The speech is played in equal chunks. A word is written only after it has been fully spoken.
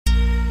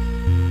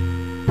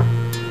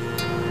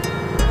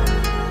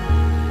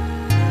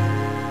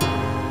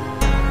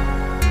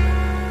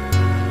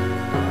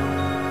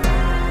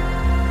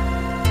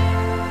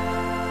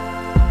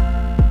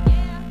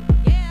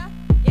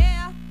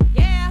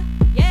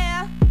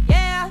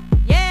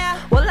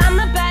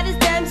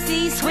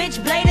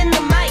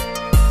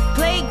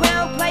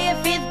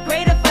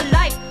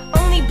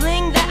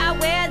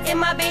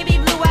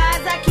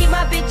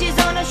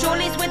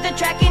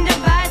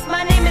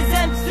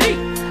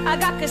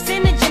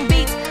carcinogen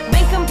beats.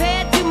 Been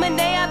compared to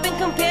Monet, I've been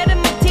compared to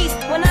Matisse.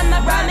 When I'm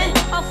not rhyming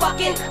or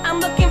fucking, I'm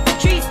looking for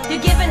trees.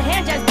 You're giving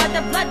hand jobs, but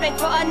the blood bank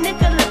for a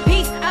nickel a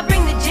piece. I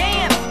bring the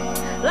jam,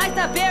 like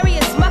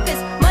Tiberius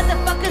Smuckers.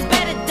 Motherfuckers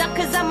better duck,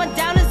 cause I'm a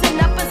downers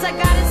and uppers. I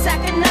got a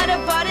sack of nutter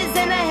butters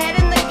and a head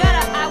in the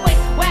gutter. I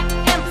waste whack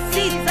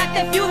MCs like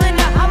they're fueling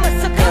a Hummer.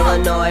 So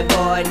Illinois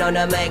boy, known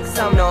to make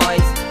some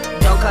noise.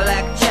 Don't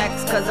collect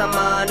checks cause I'm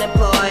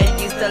unemployed.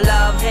 Used to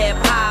love hip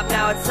hop,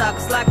 now it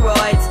sucks like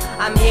roids.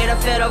 I'm here to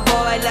fill the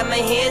void, let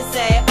me hear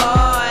say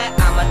oi.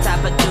 I'm a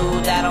type of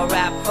dude that'll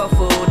rap for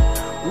food.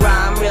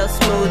 Rhyme real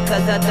smooth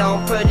cause I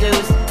don't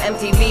produce.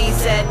 MTV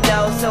said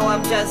no, so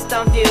I'm just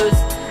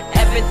confused.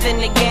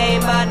 Everything to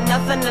gain but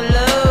nothing to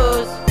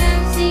lose.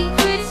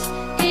 Secrets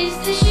is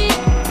the shit.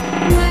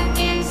 What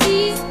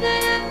MCs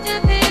that have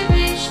to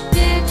perish.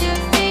 They're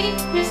just fake,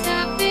 no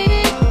stopping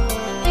it.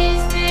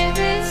 Is there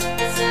risk?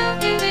 So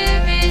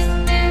embarrassed.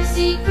 Their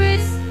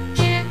secrets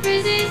can't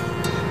resist.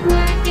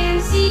 What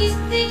MCs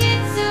they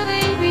get so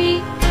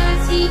angry.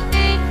 Cause he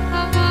ain't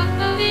a part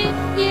of it.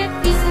 Yet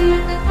he's in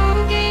the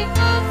home game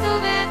all so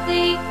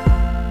badly.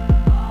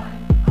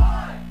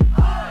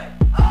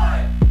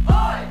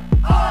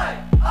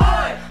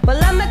 Well,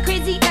 I'm a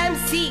crazy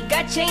MC,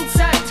 got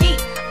chainsaw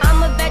teeth.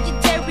 I'm a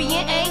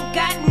vegetarian, ain't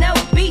got no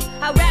beef.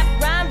 I rap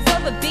rhymes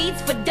over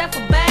beats for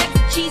duffel bags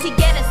of cheesy.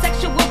 Get a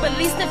sexual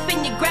release,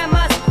 sniffing your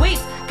grandma's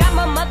queefs. Got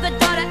my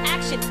mother-daughter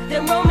action,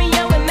 then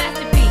Romeo and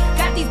Master P.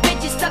 Got these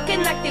bitches stuck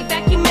in like they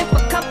vacuuming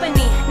for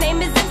company.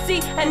 Name is MC,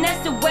 and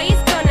that's the way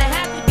it's gonna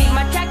have to be.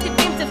 My tractor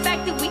beam's the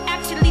fact that we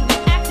actually do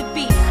act to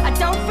be. I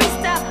don't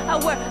freestyle, I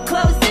wear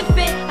clothes that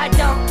fit. I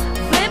don't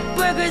flip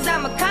burgers,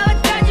 I'm a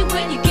college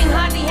graduate. You can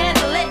hardly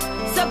handle it,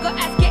 so go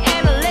ask your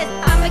analyst.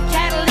 I'm a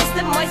catalyst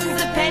that moistens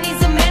the pennies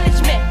of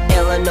management.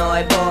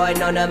 Illinois boy,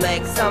 known to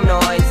make some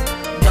noise.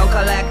 Don't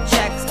collect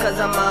checks cause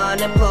I'm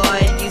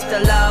unemployed. Used to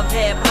love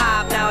hip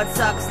hop, now it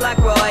sucks like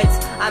roids.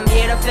 I'm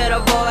here to fill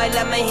the void,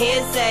 let me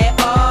hear say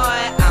oi.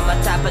 I'm a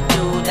type of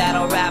dude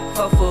that'll rap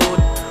for food.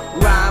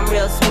 Rhyme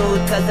real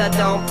smooth cause I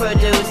don't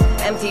produce.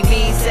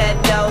 MTV said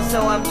no,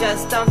 so I'm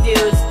just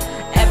confused.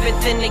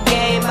 Everything to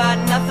gain but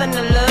nothing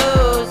to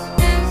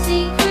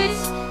lose.